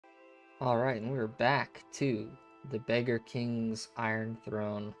Alright, and we're back to the Beggar King's Iron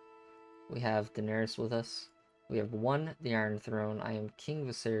Throne. We have Daenerys with us. We have won the Iron Throne. I am King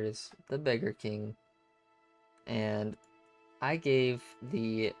Viserys, the Beggar King. And I gave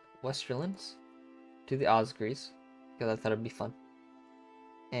the Westerlands to the Osgreys, because I thought it'd be fun.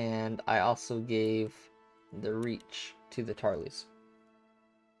 And I also gave the Reach to the Tarleys.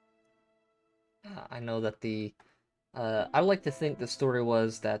 I know that I would like to think the story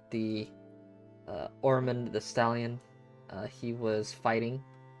was that the Ormond the Stallion, he was fighting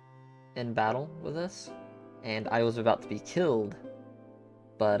in battle with us, and I was about to be killed,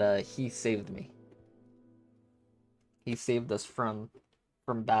 but he saved me. He saved us from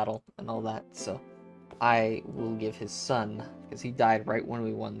battle and all that, so I will give his son, because he died right when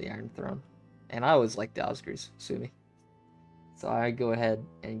we won the Iron Throne. And I always liked the Osgreys, sue me. So I go ahead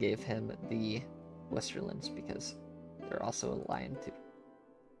and gave him the Westerlands, because they're also a lion too.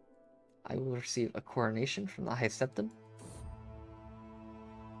 I will receive a coronation from the High Septon.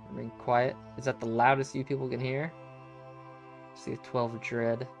 Remain quiet. Is that the loudest you people can hear? See, 12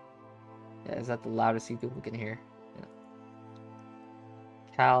 dread. Yeah, is that the loudest you people can hear? Yeah.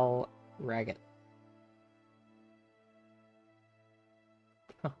 Cal Raggett.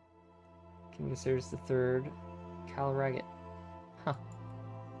 Huh. King Viserys the Third. Cal Raggett. Huh.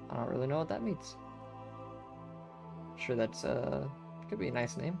 I don't really know what that means. I'm sure that's could be a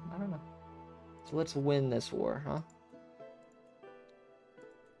nice name. I don't know. So let's win this war, huh?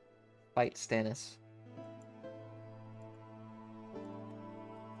 Fight Stannis.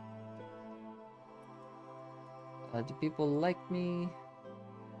 Do people like me?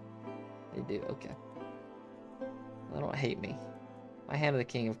 They do, okay. They don't hate me. My Hand of the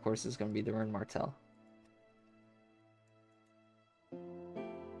King, of course, is going to be the Rune Martell.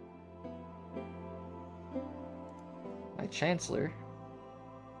 My Chancellor.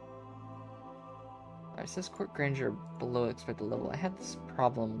 It says Court Grandeur below expected level. I had this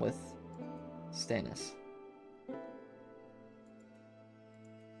problem with Stannis. Of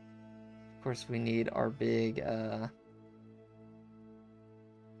course, we need our big, well,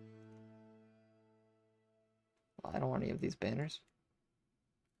 I don't want any of these banners.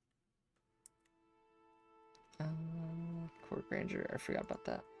 Court Grandeur, I forgot about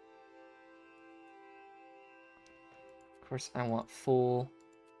that. Of course, I want full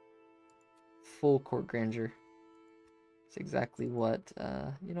Court Grandeur. It's exactly what,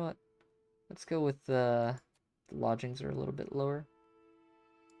 you know what? Let's go with the lodgings are a little bit lower.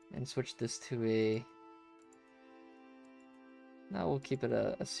 And switch this to a... No, we'll keep it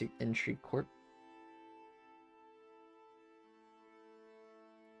a intrigue court.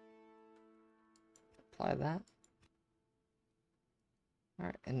 Apply that.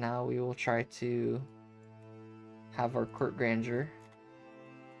 Alright, and now we will try to have our court grandeur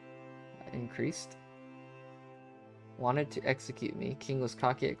increased. Wanted to execute me. King was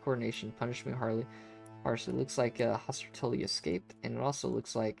cocky at coronation, punished me harshly. Looks like Hoster Tully escaped, and it also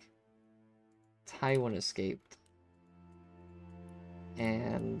looks like Tywin escaped.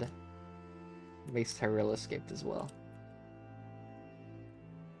 And Mace Tyrell escaped as well.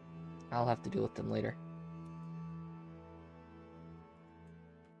 I'll have to deal with them later.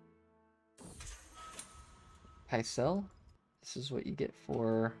 Pycelle, this is what you get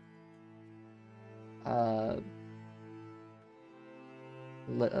for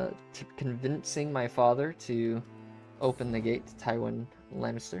convincing my father to open the gate to Tywin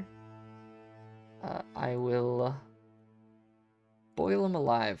Lannister. I will boil him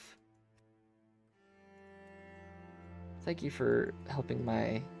alive. Thank you for helping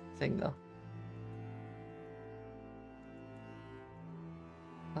my thing, though.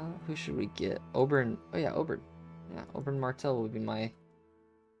 Who should we get? Oberyn. Oh yeah, Oberyn. Yeah, Oberyn Martell would be my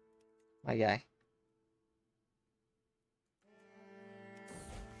guy.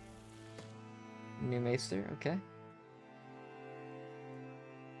 New Maester, okay.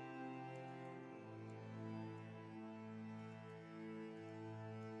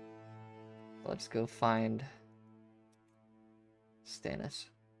 Let's go find Stannis.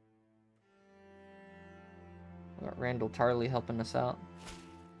 We got Randall Tarley helping us out.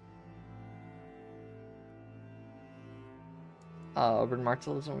 Oberyn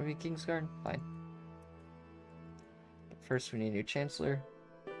Martell doesn't want to be Kingsguard? Fine. But first we need a new Chancellor.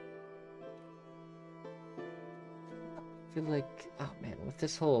 I feel like, oh man, with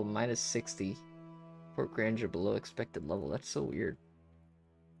this whole minus 60 Court Grandeur below expected level, that's so weird.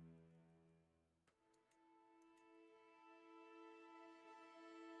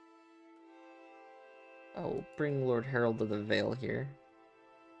 Oh, bring Lord Harold of the Vale here.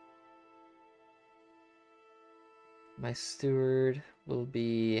 My steward will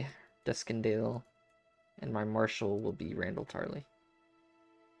be Duskendale, and my marshal will be Randall Tarley.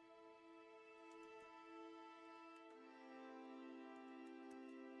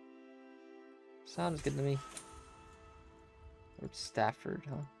 Sounds good to me. Or Stafford,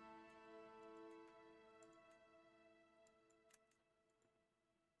 huh?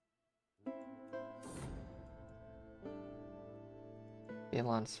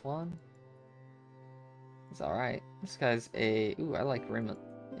 Balon Swan. He's alright. This guy's a... Ooh, I like Raymond.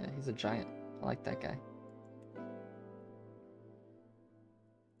 Yeah, he's a giant. I like that guy.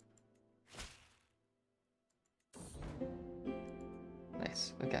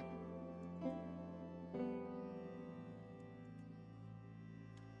 Nice, okay.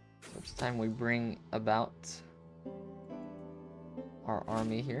 So it's time we bring about our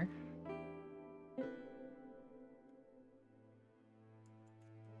army here.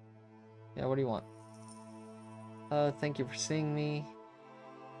 Yeah, what do you want? Thank you for seeing me.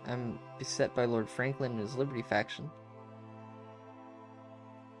 I'm beset by Lord Franklin and his Liberty faction.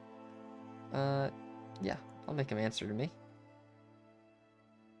 Yeah, I'll make him answer to me.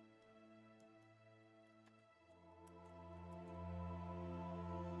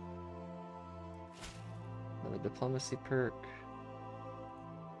 Another diplomacy perk.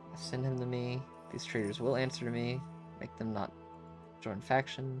 Send him to me. These traitors will answer to me. Make them not join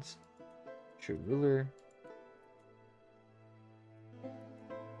factions. True ruler.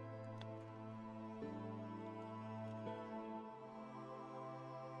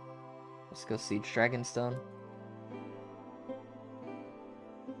 Let's go siege Dragonstone.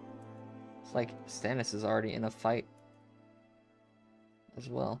 It's like Stannis is already in a fight as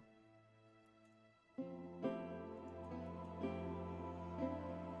well.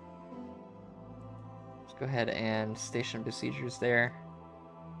 Let's go ahead and station besiegers there,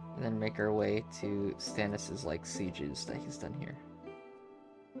 and then make our way to Stannis's like sieges that he's done here.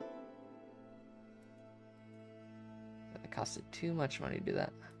 It costed too much money to do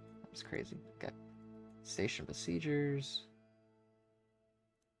that. That was crazy. Okay. Station besiegers.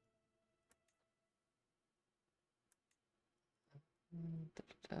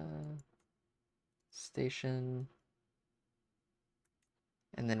 Station.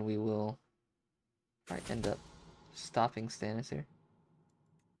 And then we will probably end up stopping Stannis here.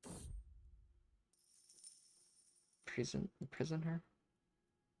 Imprison her.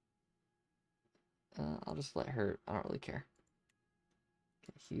 I'll just let her. I don't really care.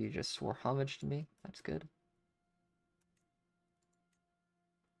 Okay, he just swore homage to me. That's good.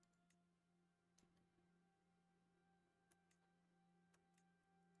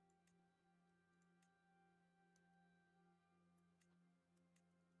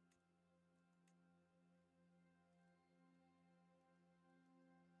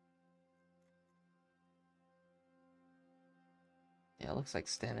 Yeah, it looks like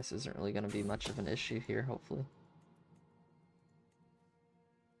Stannis isn't really going to be much of an issue here, hopefully.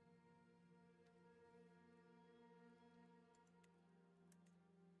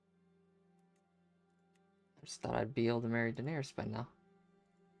 I just thought I'd be able to marry Daenerys by now.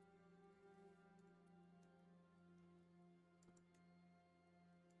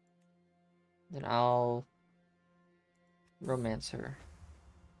 Then I'll romance her.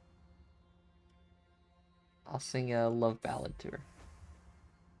 I'll sing a love ballad to her.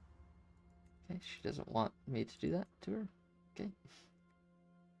 Okay, she doesn't want me to do that to her. Okay.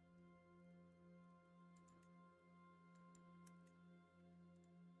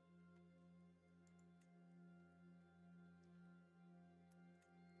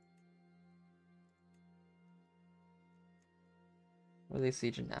 What are they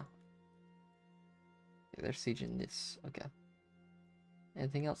sieging now? Okay, they're sieging this. Okay.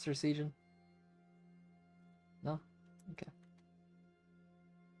 Anything else they're sieging? No? Okay.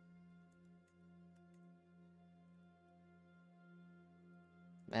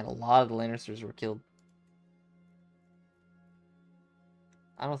 Man, a lot of the Lannisters were killed.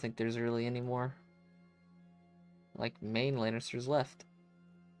 I don't think there's really any more, like, main Lannisters left.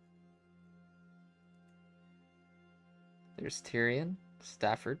 There's Tyrion,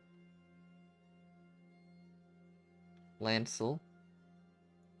 Stafford, Lancel.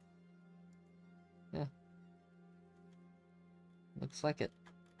 Yeah. Looks like it.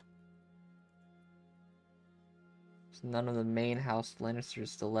 So none of the main house Lannisters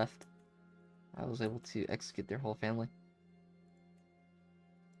still left. I was able to execute their whole family.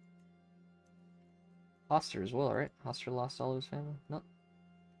 Hoster as well, right? Hoster lost all of his family? Nope.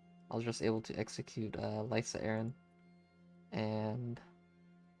 I was just able to execute Lysa Arryn and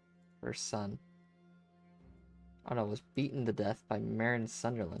her son. Oh no, was beaten to death by Meryn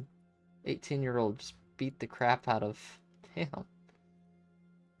Sunderland. 18-year-old just beat the crap out of... Damn.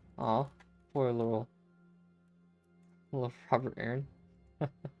 Aw, poor little Robert Aaron.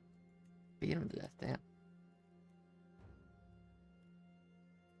 Beat him to death, damn.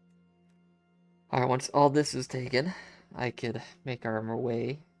 Alright, once all this is taken, I could make our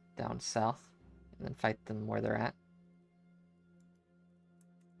way down south and then fight them where they're at.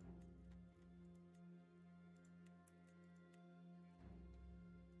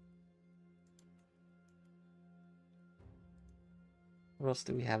 What else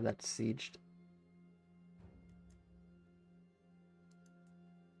do we have that's sieged?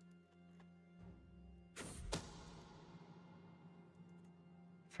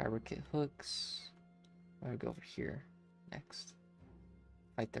 Fabricate hooks. I'm gonna go over here next.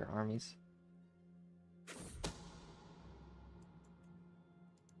 Fight their armies.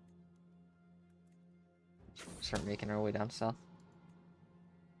 Start making our way down south.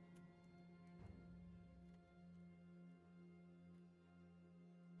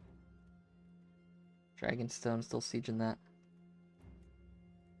 Dragonstone still sieging that.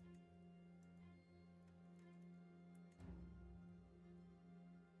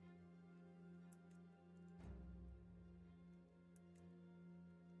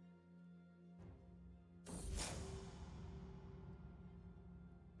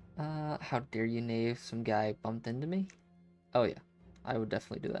 How dare you, knave? Some guy bumped into me? Oh yeah, I would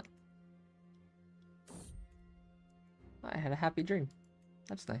definitely do that. I had a happy dream.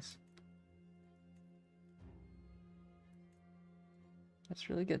 That's nice. That's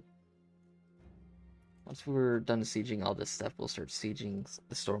really good. Once we're done sieging all this stuff, we'll start sieging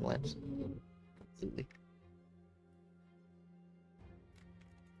the Stormlands. Completely.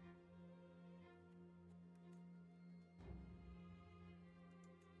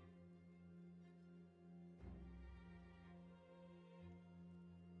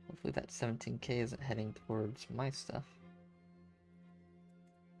 Hopefully that 17k isn't heading towards my stuff.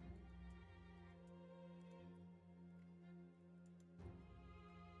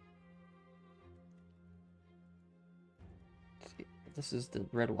 This is the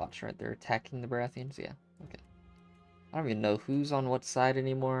Red Watch, right? They're attacking the Baratheons? Yeah, okay. I don't even know who's on what side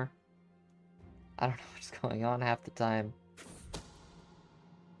anymore. I don't know what's going on half the time.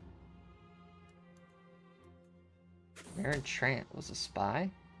 Meryn Trant was a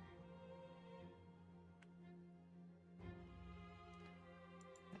spy?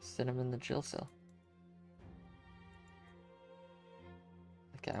 Send him in the jail cell.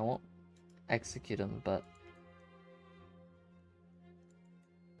 Okay, I won't execute him, but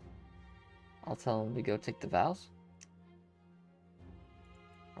I'll tell him to go take the vows.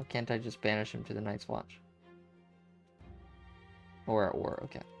 Or can't I just banish him to the Night's Watch? Or at war,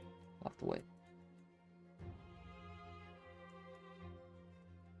 okay. I'll have to wait.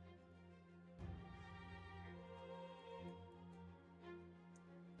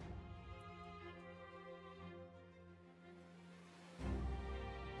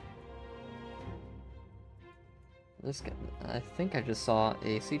 This guy, I think I just saw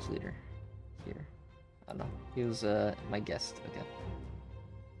a siege leader here. I don't know. He was my guest. Okay.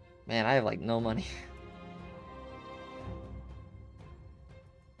 Man, I have like no money.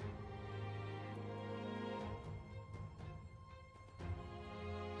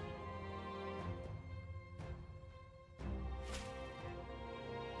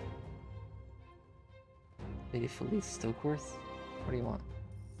 Lady Felice Stokeworth? What do you want?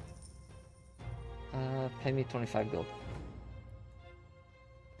 Pay me 25 gold.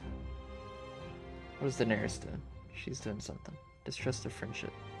 What is Daenerys doing? She's doing something. Distrust of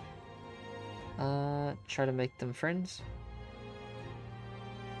friendship. Try to make them friends?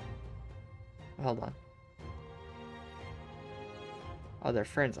 Hold on. Oh, they're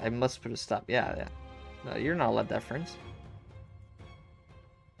friends. I must put a stop. Yeah, yeah. No, you're not allowed to have friends.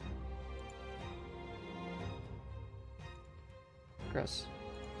 Gross.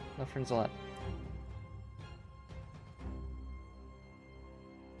 No friends allowed.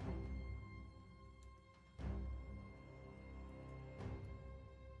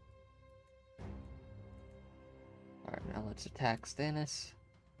 Alright, now let's attack Stannis.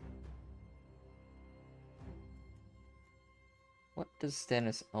 What does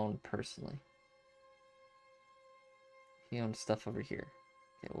Stannis own personally? He owns stuff over here.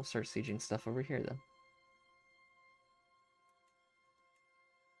 Okay, we'll start sieging stuff over here then.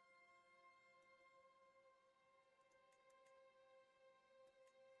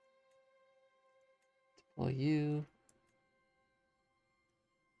 Deploy you.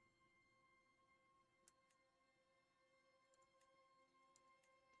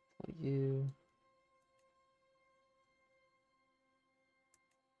 Deploy you.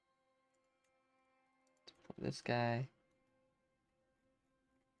 Deploy this guy.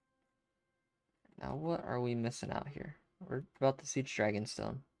 Now what are we missing out here? We're about to siege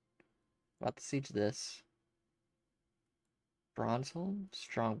Dragonstone. About to siege this. Bronzeholm,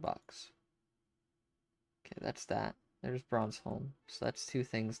 Strongbox. Okay, that's that. There's Bronzeholm. So that's two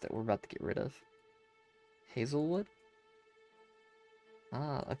things that we're about to get rid of. Hazelwood?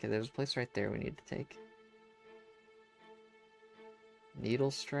 Ah, okay, there's a place right there we need to take.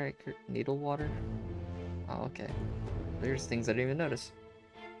 Needle Strike, Needle Water? Oh, okay. There's things I didn't even notice.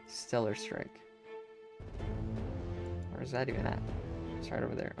 Stellar Strike. Where's that even at? It's right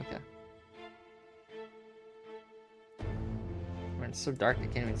over there, okay. Man, it's so dark I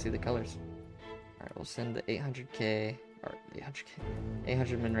can't even see the colors. Alright, we'll send the 800k, or 800k,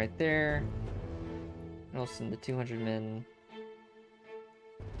 800 men right there. And we'll send the 200 men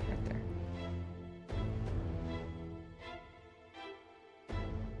right there.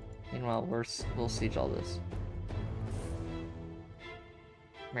 Meanwhile, we'll siege all this.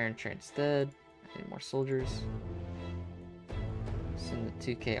 Marin Train's dead. I need more soldiers. Send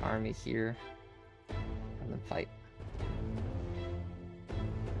the 2k army here. And then fight.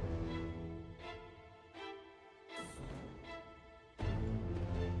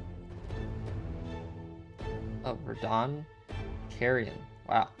 Oh, Verdun? Carrion.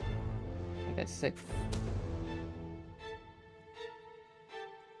 Wow. That guy's sick.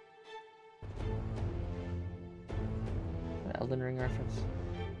 An Elden Ring reference.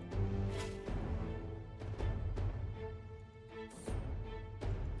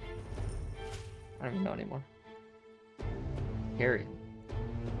 I don't even know anymore. Carrion.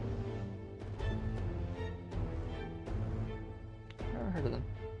 Never heard of them.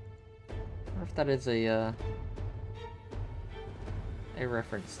 I wonder if that is a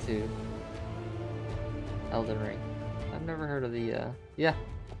reference to Elden Ring. I've never heard of the yeah,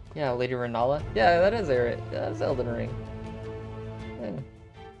 Lady Renala. Yeah, that is that's Elden Ring.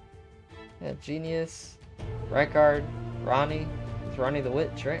 Yeah, Genius, Rykard, Ronnie. It's Ronnie the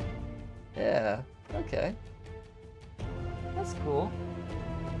Witch, right? Yeah. Okay. That's cool.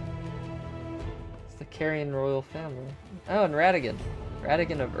 It's the Carrion royal family. Oh, and Radigan.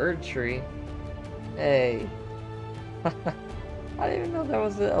 Radigan of Erdtree. Hey. I didn't even know there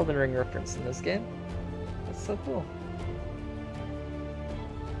was an Elden Ring reference in this game. That's so cool.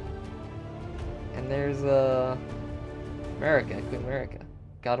 And there's America, Queen America.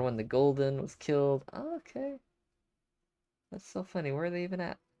 Godwin the Golden was killed. Oh, okay. That's so funny. Where are they even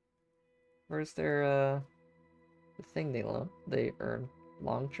at? Where's their the thing they earn?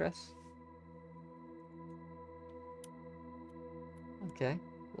 Longtress? Okay.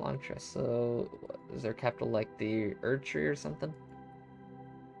 Longtress. So is their capital like the Erdtree or something?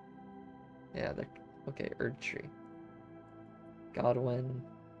 Yeah, they're okay, Erdtree. Godwin,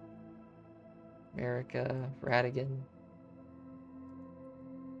 America, Radigan.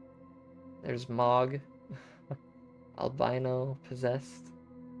 There's Mog, Albino, Possessed,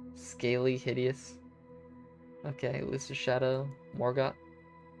 Scaly, Hideous. Okay, Lucius Shadow, Morgoth.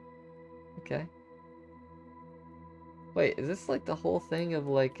 Okay. Wait, is this like the whole thing of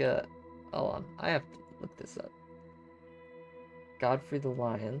like hold on, I have to look this up. Godfrey the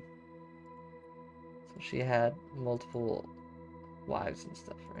Lion. So she had multiple wives and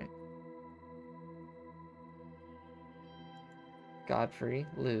stuff, right? Godfrey,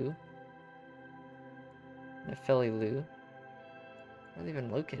 Lou. Nefeli Lou. Where are they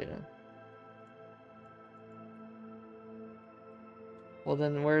even located in? Well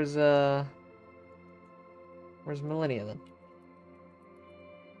then where's Millennia then?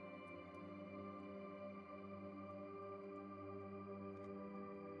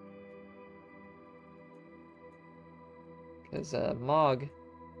 Because Mog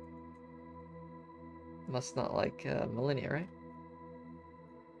must not like Millennia, right?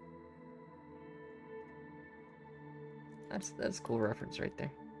 That's a cool reference right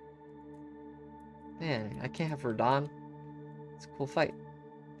there. Man, I can't have Verdun. It's a cool fight.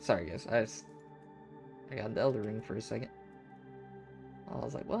 Sorry guys, I got the Elden Ring for a second. I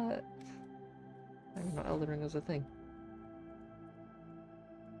was like, what? I didn't know Elden Ring was a thing.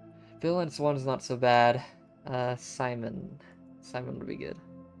 Villain's one's not so bad. Simon. Simon would be good.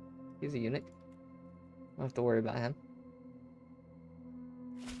 He's a eunuch. Don't have to worry about him.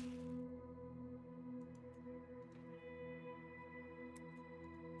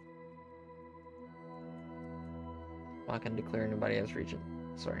 I'm not gonna declare anybody as regent.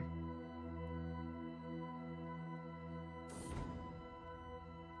 Sorry.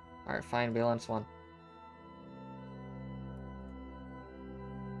 Alright, fine, Valence 1.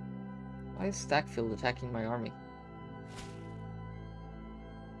 Why is Stackfield attacking my army?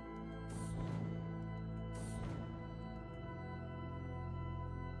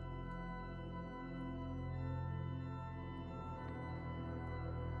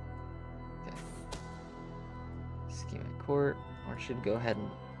 scheme at court, or should go ahead and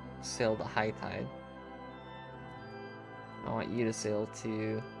sail to High Tide. I want you to sail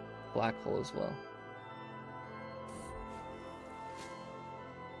to Black Hole as well.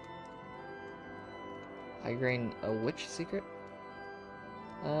 High grain, a witch secret?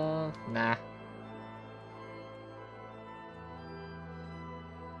 Nah.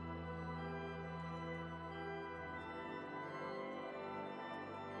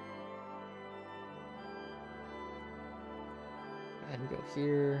 Go ahead and go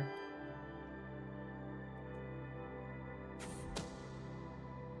here.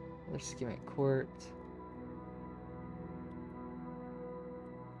 Another scheme at court.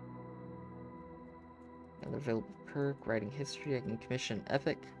 Another available perk, writing history. I can commission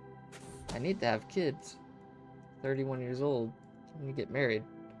epic. I need to have kids. 31 years old. I need to get married.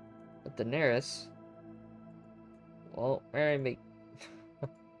 But Daenerys, well, marry me.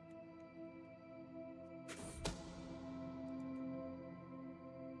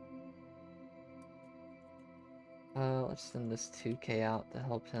 Let's send this 2K out to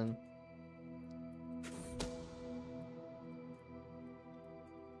help him.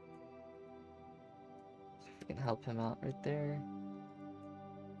 See if we can help him out right there.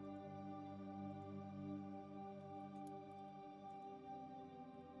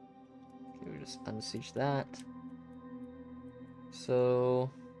 Okay, we just unsiege that.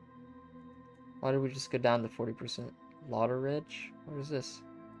 So, why did we just go down to 40%? Lauder Ridge? What is this?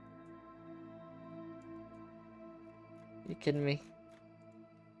 You kidding me?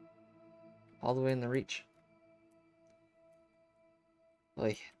 All the way in the Reach.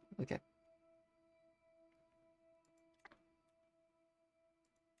 Oy, okay.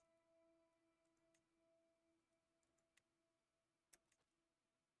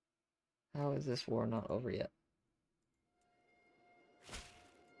 How is this war not over yet?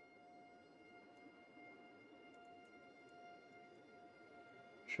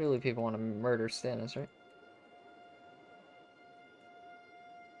 Surely people want to murder Stannis, right?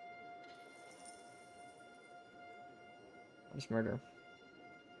 Just murder him.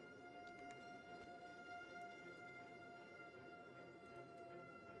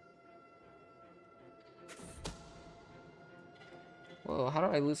 Whoa, how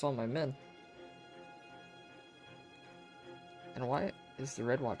did I lose all my men? And why is the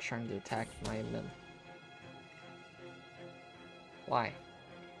Red Watch trying to attack my men? Why?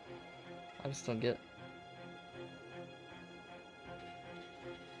 I just don't get it.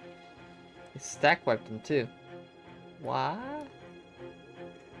 He stack wiped them too. Why?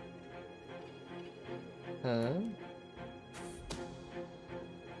 Huh? Alright,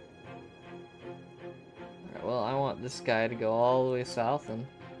 well, I want this guy to go all the way south and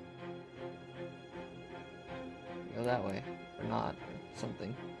go that way. Or not, or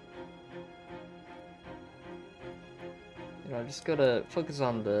something. You know, just go to focus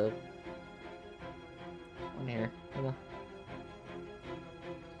on the one here, you know.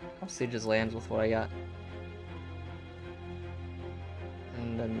 I'll siege his lands with what I got.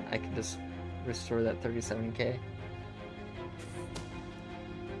 And then I can just restore that 37k.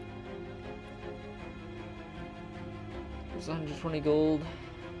 There's 120 gold.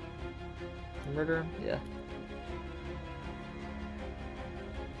 Murder? Yeah.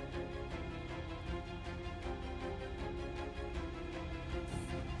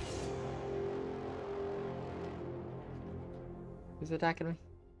 Who's attacking me?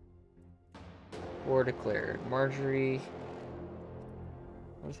 War declared. Marjorie.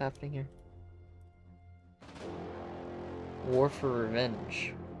 What's happening here? War for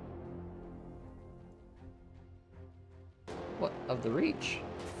revenge. What? Of the Reach?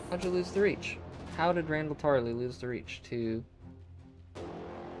 How'd you lose the Reach? How did Randall Tarley lose the Reach to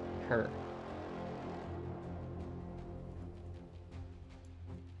her?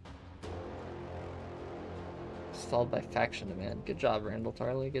 Stalled by faction demand. Good job, Randall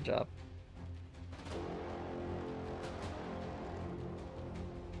Tarley. Good job.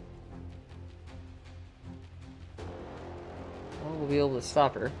 Well, we'll be able to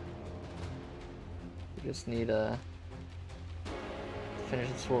stop her. We just need to finish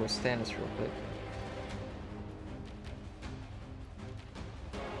this war with Stannis real quick.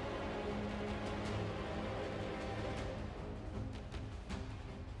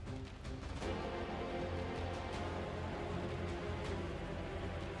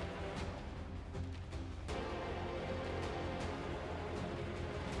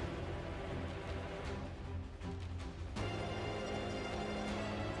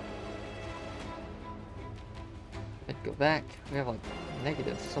 Go back. We have like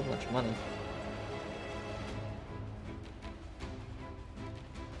negative so much money.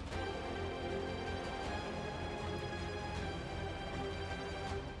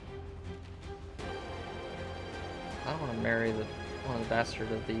 the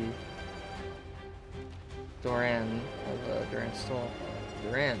bastard of the Durans,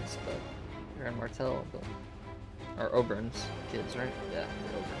 but Duran Martell, but or Oberyn's kids, right? Yeah,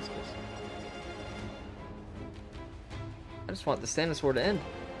 they're Oberyn's kids. I just want the Stannis War to end.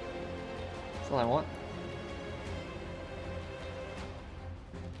 That's all I want.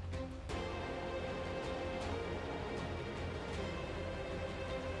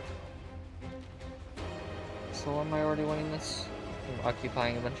 So am I already winning this? I'm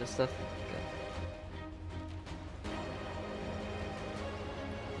occupying a bunch of stuff. Okay.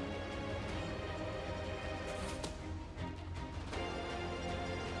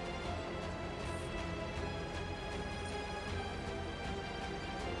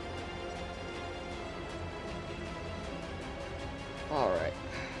 Alright.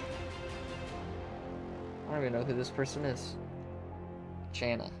 I don't even know who this person is.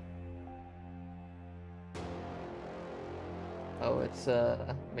 Channa. Oh, it's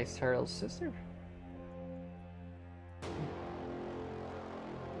Mace Tyrell's sister?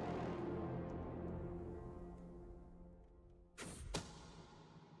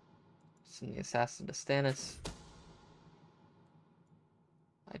 Send the assassin to Stannis.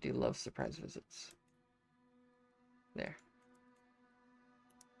 I do love surprise visits. There.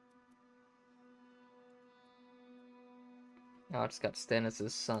 Now I just got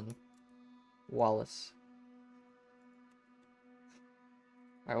Stannis' son, Wallace.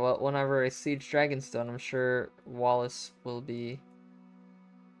 Alright, well, whenever I siege Dragonstone, I'm sure Wallace will be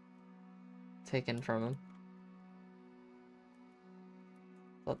taken from him.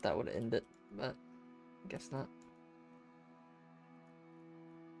 Thought that would end it, but I guess not.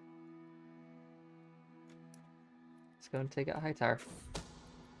 Let's go and take out Hightower.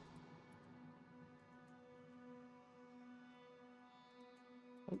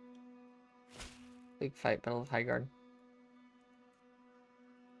 Oh. Big fight, Battle of Highgarden.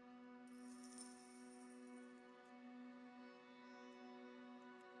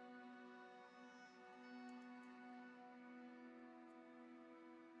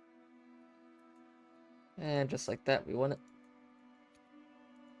 And just like that, we won it.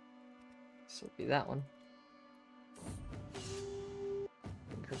 So it'll be that one.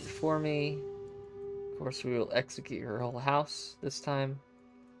 Bring her before me. Of course, we will execute her whole house this time.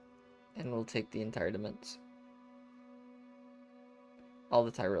 And we'll take the entire Dements. All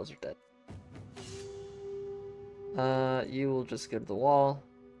the Tyrells are dead. You will just go to the wall.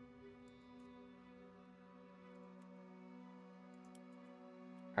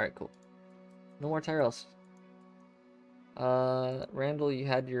 Alright, cool. No more Tyrells. Randall, you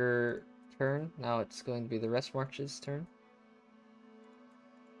had your turn. Now it's going to be the Rest March's turn.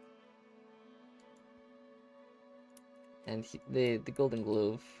 And the Golden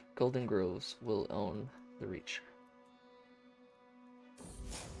Groves will own the Reach.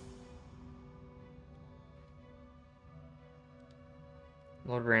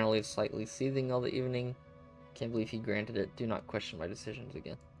 Lord Randall is slightly seething all the evening. Can't believe he granted it. Do not question my decisions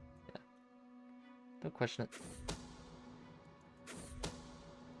again. Yeah. Don't question it.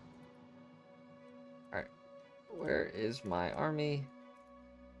 Alright. Where is my army?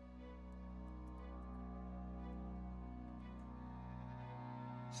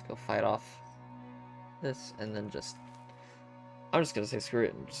 Let's go fight off this and then just... I'm just gonna say screw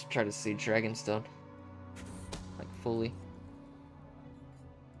it and just try to siege Dragonstone. Like, fully.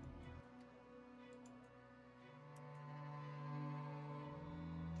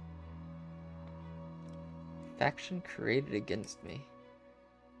 Faction created against me.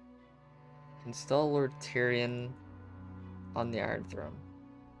 Install Lord Tyrion on the Iron Throne.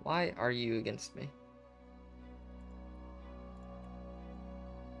 Why are you against me?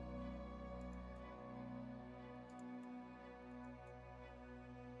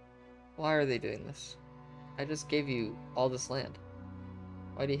 Why are they doing this? I just gave you all this land.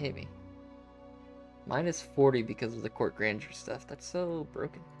 Why do you hate me? Minus 40 because of the court grandeur stuff. That's so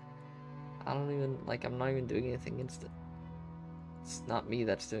broken. I don't even, like, I'm not even doing anything against it. It's not me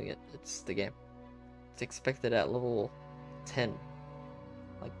that's doing it, it's the game. It's expected at level 10.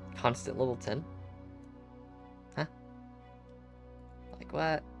 Like, constant level 10? Huh? Like,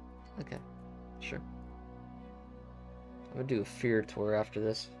 what? Okay, sure. I'm gonna do a fear tour after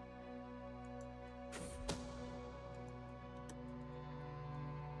this.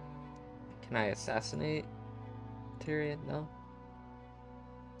 Can I assassinate Tyrion? No.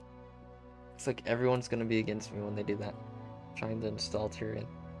 It's like everyone's gonna be against me when they do that. Trying to install Tyrion.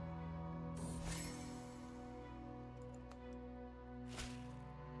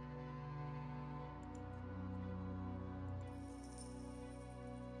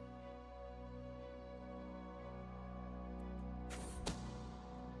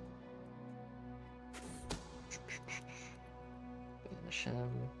 Finish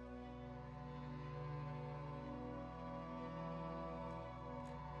him.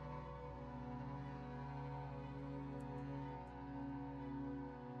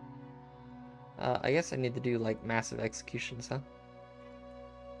 I guess I need to do like massive executions, huh?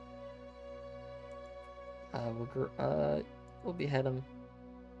 We'll behead him.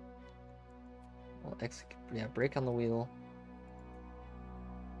 We'll execute. Yeah, break on the wheel.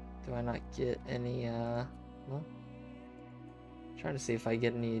 Do I not get any? Well, I'm trying to see if I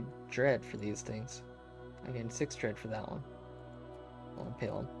get any dread for these things. I gain 6 dread for that one. I'll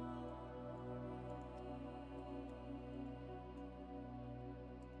impale him.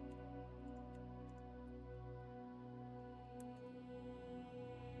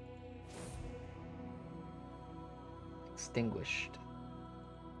 Extinguished.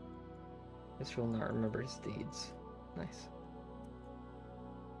 This will not remember his deeds. Nice.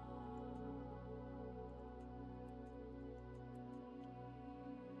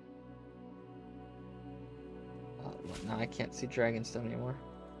 Now I can't see Dragonstone anymore.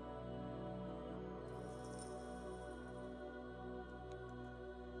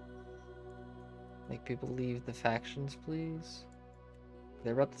 Make people leave the factions, please.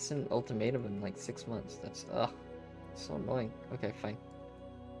 They're about to send an ultimatum in like 6 months. That's so annoying. Okay, fine.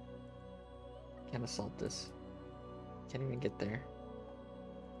 Can't assault this. Can't even get there.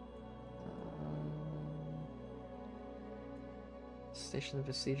 Station the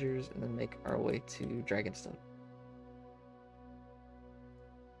besiegers and then make our way to Dragonstone.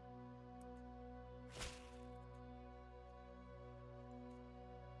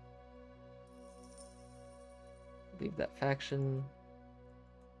 Leave that faction.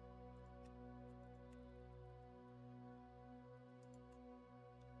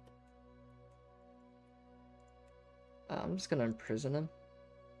 I'm just gonna imprison him.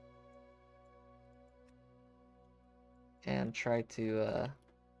 And try to,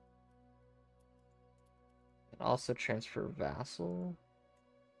 and also transfer vassal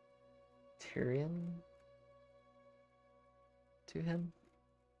Tyrion to him.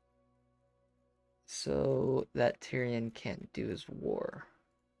 So that Tyrion can't do his war.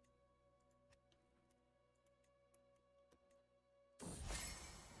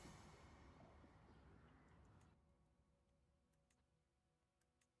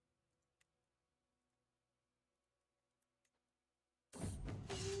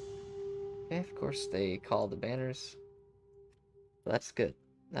 Okay, of course they call the banners. That's good.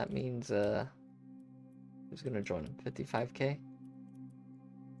 That means who's gonna join him? 55k?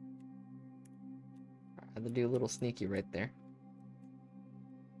 I had to do a little sneaky right there.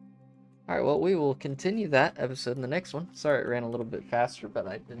 Alright, well, we will continue that episode in the next one. Sorry it ran a little bit faster, but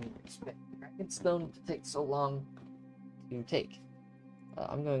I didn't expect Dragonstone to take so long to take.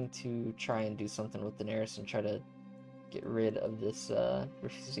 I'm going to try and do something with Daenerys and try to get rid of this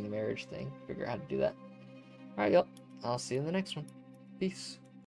refusing marriage thing. Figure out how to do that. Alright, y'all. I'll see you in the next one. Peace.